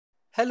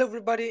Hello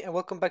everybody and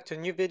welcome back to a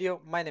new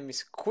video. My name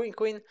is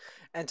Queen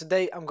and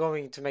today I'm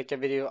going to make a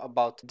video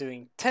about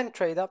doing 10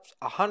 trade ups,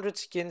 100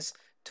 skins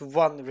to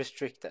 1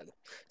 restricted.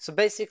 So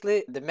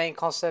basically the main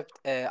concept,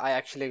 I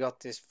actually got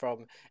this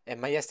from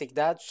Majestic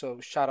Dad, so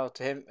shout out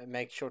to him and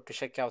make sure to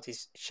check out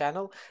his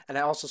channel. And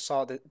I also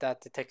saw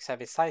that the Tech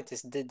Savvy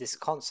Scientist did this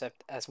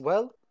concept as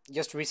well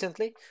just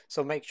recently,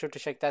 so make sure to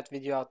check that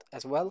video out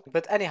as well.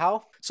 But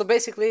anyhow, so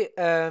basically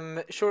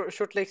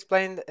shortly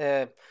explained,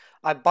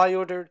 I buy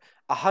ordered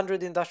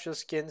 100 industrial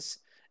skins.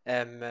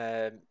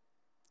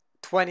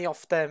 20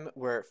 of them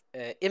were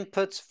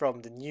inputs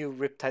from the new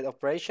Riptide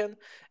Operation,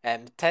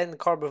 and 10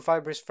 carbon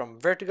fibers from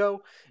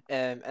Vertigo,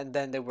 and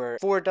then there were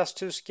 4 Dust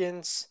 2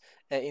 skins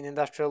in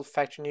Industrial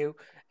Factory New,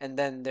 and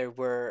then there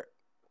were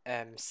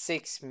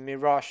 6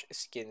 Mirage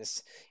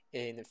skins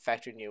in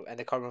Factory New, and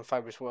the carbon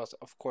fibers was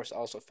of course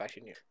also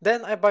Factory New.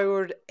 Then I buy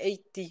ordered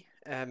 80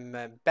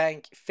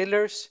 bank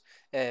fillers,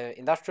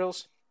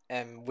 industrials,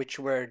 which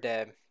were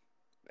the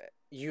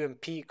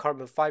UMP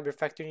carbon fiber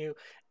Factory New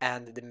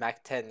and the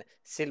Mac 10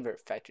 silver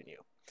Factory New.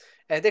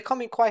 They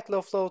come in quite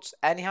low floats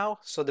anyhow,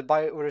 so the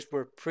buy orders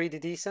were pretty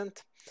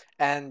decent,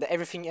 and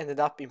everything ended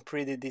up in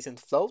pretty decent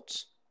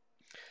floats.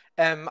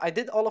 I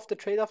did all of the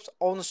trade ups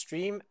on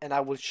stream, and I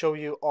will show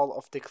you all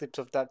of the clips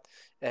of that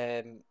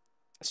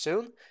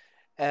soon.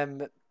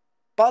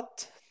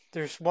 But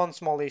there's one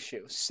small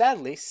issue.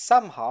 Sadly,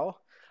 somehow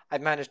I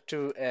managed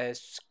to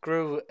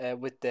screw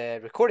with the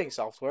recording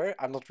software.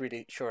 I'm not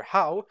really sure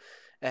how.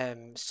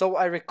 So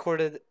I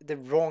recorded the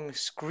wrong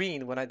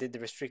screen when I did the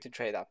restricted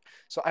trade up.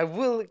 So I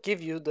will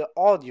give you the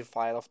audio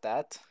file of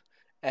that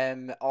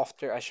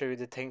after I show you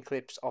the 10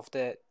 clips of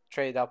the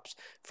trade ups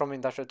from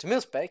industrial to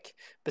mil spec.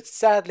 But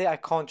sadly, I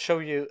can't show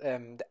you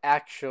the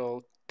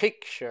actual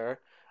picture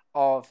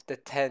of the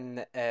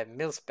 10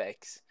 mil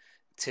specs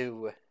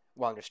to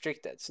 1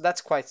 restricted. So that's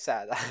quite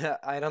sad.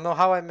 I don't know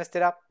how I messed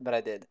it up, but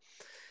I did.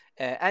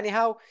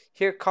 Anyhow,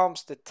 here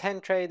comes the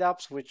 10 trade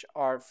ups, which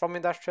are from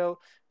industrial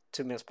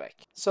to mil spec.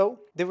 So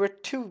there were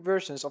 2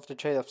 versions of the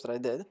trade ups that I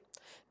did.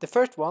 The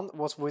first one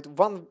was with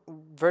 1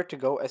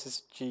 Vertigo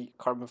SSG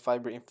carbon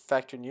fiber in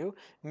Factory New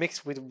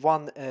mixed with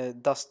 1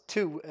 Dust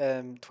 2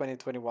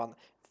 2021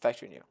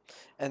 Factory New,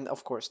 and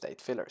of course the 8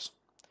 fillers.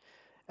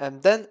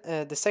 And then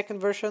the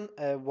second version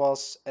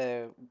was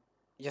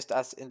just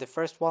as in the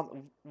first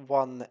one,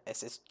 1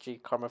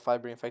 SSG carbon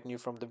fiber in Factory New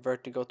from the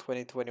Vertigo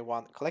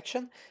 2021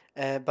 collection,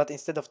 but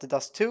instead of the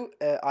Dust 2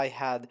 I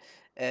had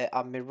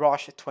a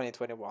Mirage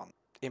 2021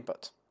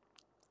 input.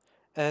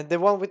 The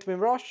one with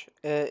Mirage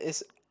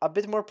is a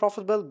bit more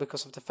profitable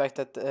because of the fact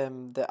that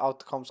the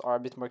outcomes are a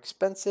bit more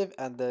expensive,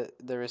 and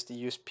there is the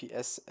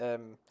USPS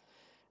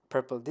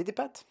purple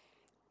didipad.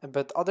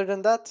 But other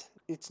than that,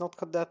 it's not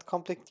that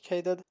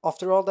complicated.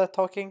 After all that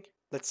talking,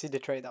 let's see the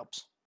trade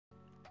ups.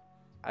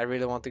 I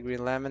really want the green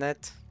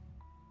laminate,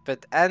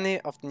 but any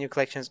of the new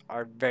collections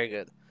are very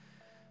good.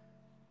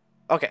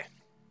 Okay,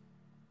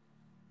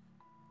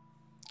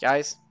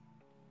 guys,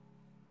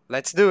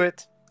 let's do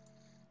it.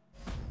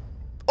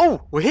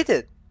 Oh, we hit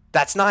it!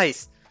 That's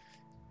nice!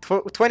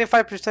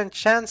 25%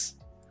 chance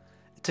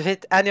to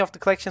hit any of the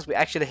collections. We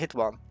actually hit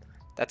one.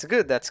 That's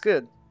good, that's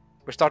good.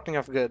 We're starting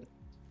off good.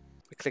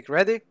 We click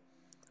ready.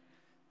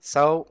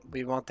 So,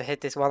 we want to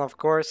hit this one, of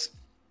course.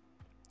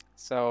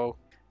 So,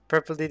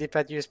 purple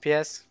DD-pad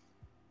USPS.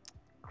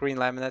 Green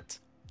laminate.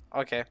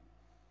 Okay.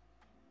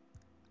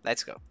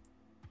 Let's go.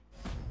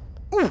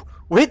 Ooh!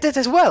 We hit it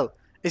as well!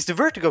 It's the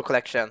Vertigo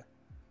Collection.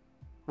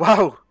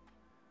 Wow!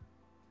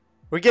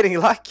 We're getting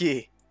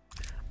lucky!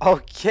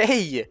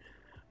 Okay!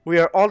 We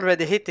are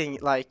already hitting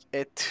like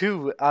a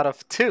 2 out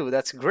of 2.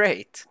 That's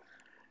great.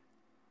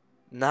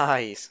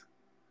 Nice.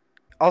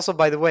 Also,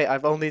 by the way,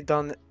 I've only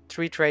done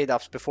 3 trade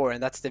ups before,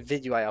 and that's the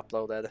video I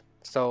uploaded.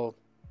 So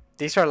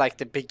these are like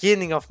the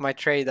beginning of my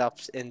trade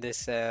ups in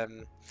this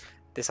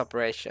this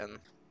operation.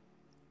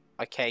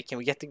 Okay, can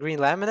we get the green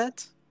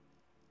laminate?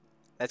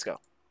 Let's go.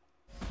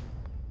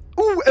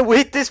 Ooh, and we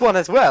hit this one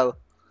as well.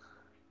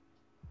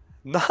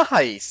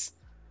 Nice.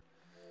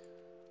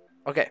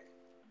 Okay.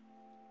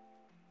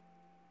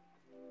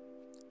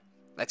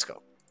 Let's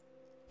go.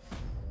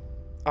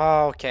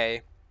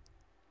 Okay.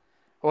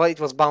 Well, it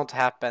was bound to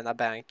happen, a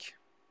bank.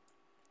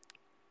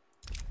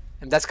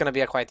 And that's gonna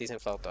be a quite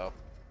decent float though.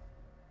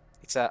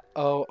 It's a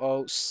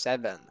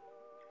 007.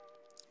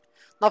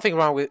 Nothing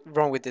wrong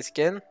with this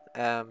skin.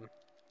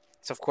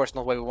 It's of course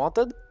not what we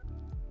wanted.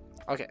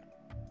 Okay.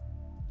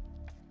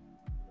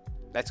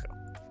 Let's go.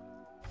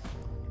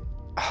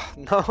 Oh,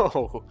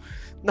 no.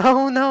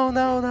 No, no,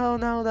 no, no,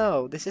 no,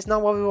 no. This is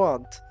not what we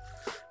want.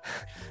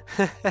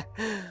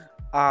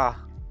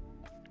 Ah.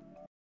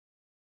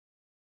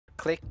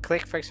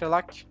 Click for extra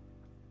luck.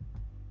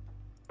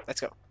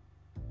 Let's go.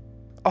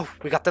 Oh,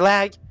 we got the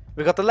lag.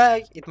 We got the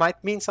lag. It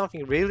might mean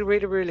something really,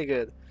 really, really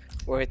good.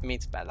 Or it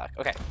means bad luck.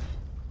 Okay.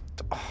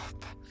 Oh.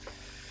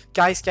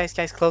 Guys,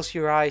 close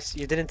your eyes.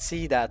 You didn't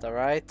see that,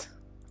 alright?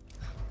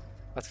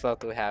 What float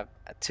do we have?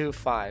 A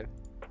 2-5.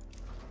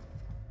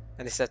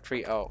 And it's at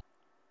 3-0.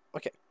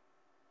 Okay.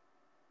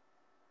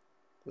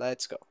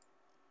 Let's go.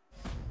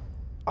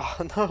 Oh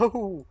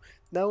no!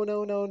 No,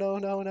 no, no, no,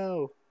 no,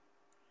 no.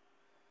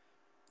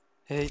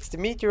 It's the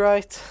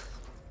meteorite.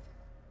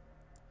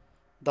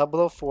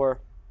 004.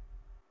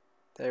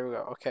 There we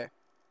go. Okay.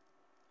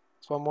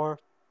 So one more.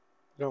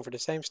 We're going for the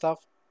same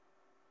stuff.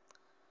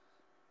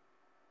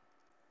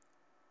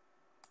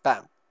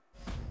 Bam.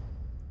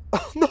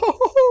 Oh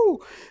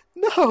no!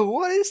 No,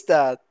 what is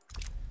that?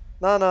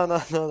 No, no,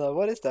 no, no, no.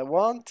 What is that?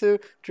 1, 2,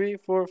 3,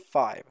 4,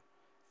 5.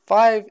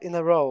 5 in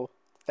a row.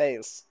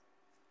 Fails.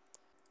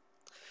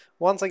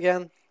 Once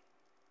again,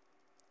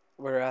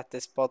 we're at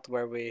this spot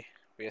where we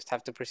just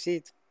have to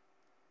proceed.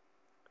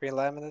 Green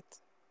laminate.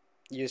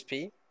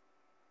 USP.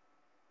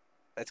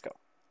 Let's go.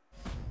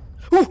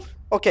 Whew!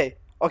 Okay,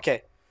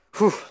 okay.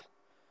 Whew.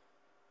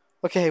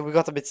 Okay, we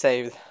got a bit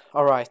saved.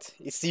 Alright,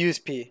 it's the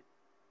USP.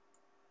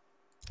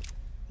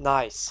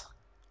 Nice.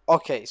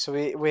 Okay, so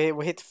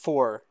we hit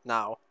 4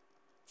 now.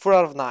 4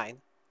 out of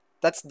 9.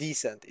 That's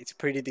decent. It's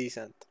pretty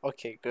decent.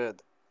 Okay,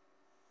 good.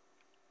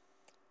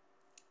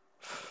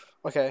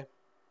 Okay.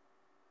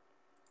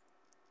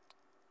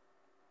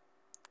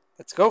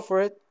 Let's go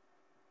for it.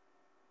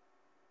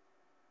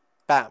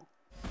 Bam.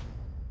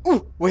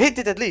 Ooh, we hit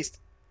it at least.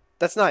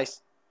 That's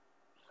nice.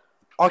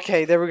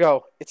 Okay, there we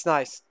go. It's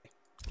nice.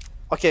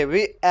 Okay,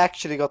 we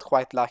actually got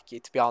quite lucky,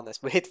 to be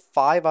honest. We hit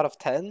 5 out of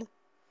 10.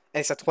 And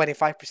it's a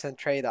 25%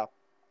 trade up.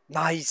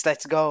 Nice,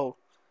 let's go.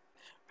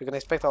 We're gonna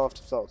inspect all of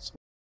the floats.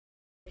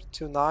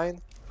 2-9.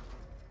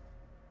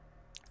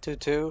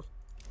 2-2.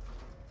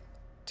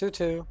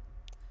 2-2.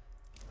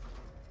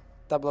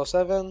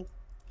 007.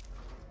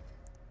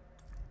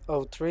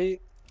 03.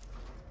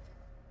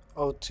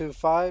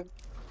 025.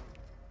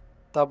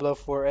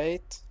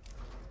 0048.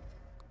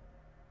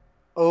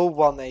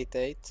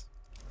 0188.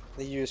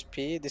 The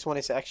USP. This one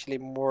is actually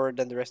more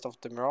than the rest of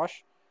the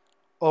Mirage.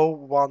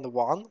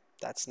 011.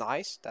 That's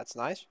nice. That's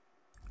nice.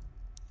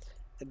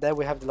 And then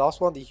we have the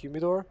last one, the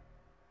Humidor.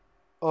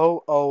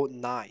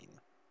 009.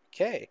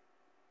 Okay.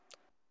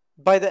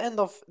 By the end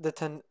of the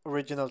 10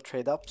 original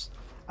trade ups,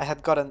 I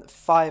had gotten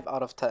 5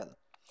 out of 10.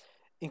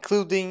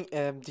 Including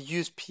the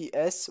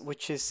USPS,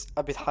 which is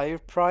a bit higher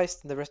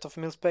priced than the rest of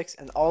mil specs,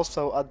 and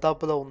also a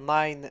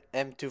 009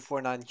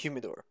 M249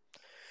 Humidor.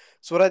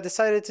 So what I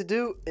decided to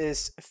do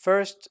is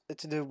first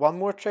to do one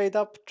more trade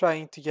up,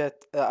 trying to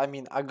get,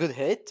 a good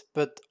hit,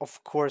 but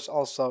of course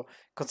also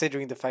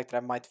considering the fact that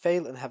I might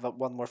fail and have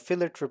one more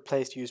filler to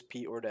replace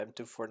USP or the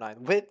M249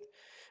 with.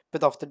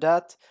 But after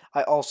that,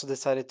 I also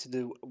decided to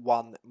do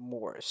one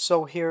more.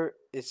 So here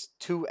is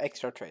 2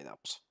 extra trade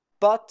ups.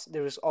 But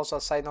there is also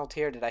a side note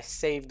here that I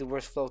saved the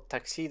worst float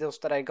tuxedos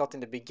that I got in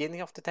the beginning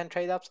of the 10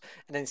 trade ups,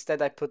 and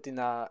instead I put in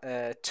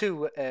a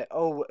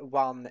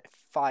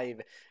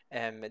 2015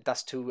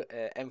 Dust 2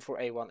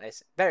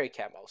 M4A1S berry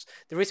camos.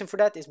 The reason for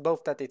that is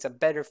both that it's a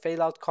better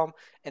fail outcome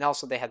and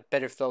also they had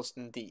better floats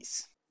than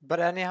these. But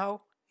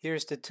anyhow,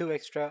 here's the 2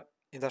 extra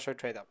industrial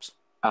trade ups.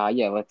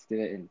 Yeah, let's do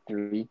it in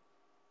 3,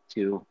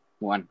 2,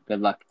 1. Good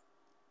luck.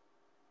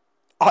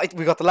 Oh,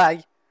 we got the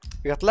lag.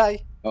 We got the lag.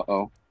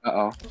 Uh-oh.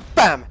 Uh-oh.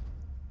 Bam!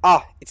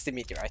 Ah, it's the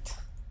meteorite.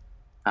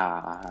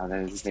 Ah,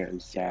 that is very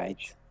sad.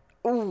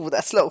 Ooh,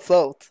 that slow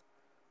float.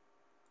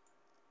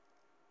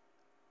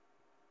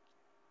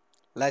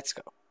 Let's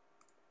go.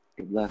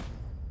 Good luck.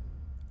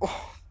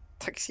 Oh,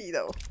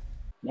 tuxedo.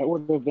 That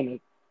would have been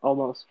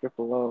almost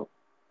triple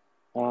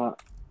O.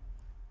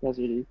 That's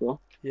really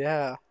cool.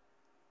 Yeah.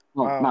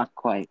 Well, Wow. not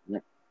quite.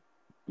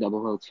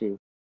 002.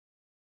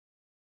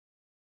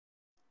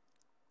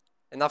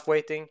 Enough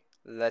waiting.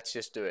 Let's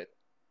just do it.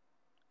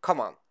 Come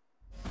on.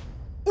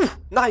 Ooh,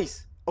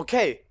 nice.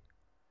 Okay.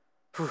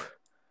 Whew.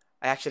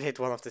 I actually hit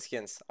one of the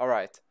skins.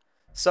 Alright.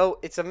 So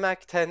it's a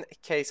Mac 10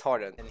 case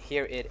hardened. And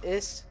here it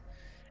is.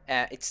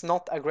 It's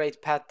not a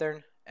great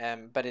pattern.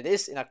 But it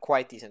is in a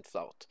quite decent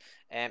float.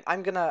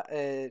 I'm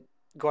gonna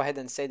go ahead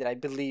and say that I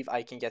believe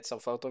I can get some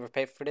float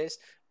overpay for this.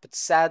 But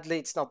sadly,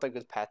 it's not a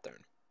good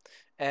pattern.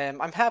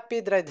 I'm happy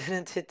that I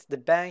didn't hit the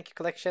Bank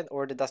collection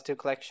or the Dust 2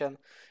 collection.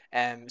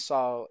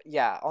 So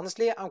yeah,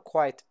 honestly, I'm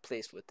quite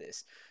pleased with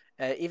this.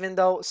 Even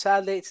though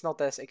sadly it's not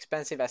as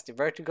expensive as the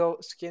Vertigo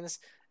skins.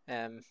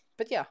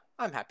 But yeah,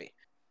 I'm happy.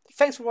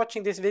 Thanks for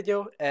watching this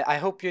video. I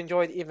hope you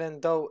enjoyed,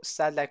 even though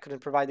sadly I couldn't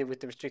provide you with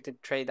the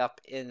restricted trade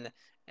up in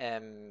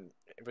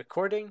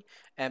recording.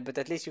 But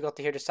at least you got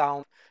to hear the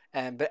sound.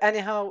 But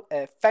anyhow,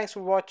 thanks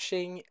for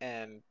watching.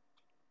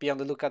 Be on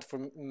the lookout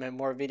for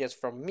more videos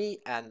from me,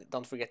 and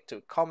don't forget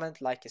to comment,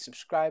 like, and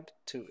subscribe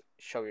to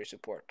show your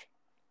support.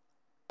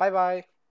 Bye bye.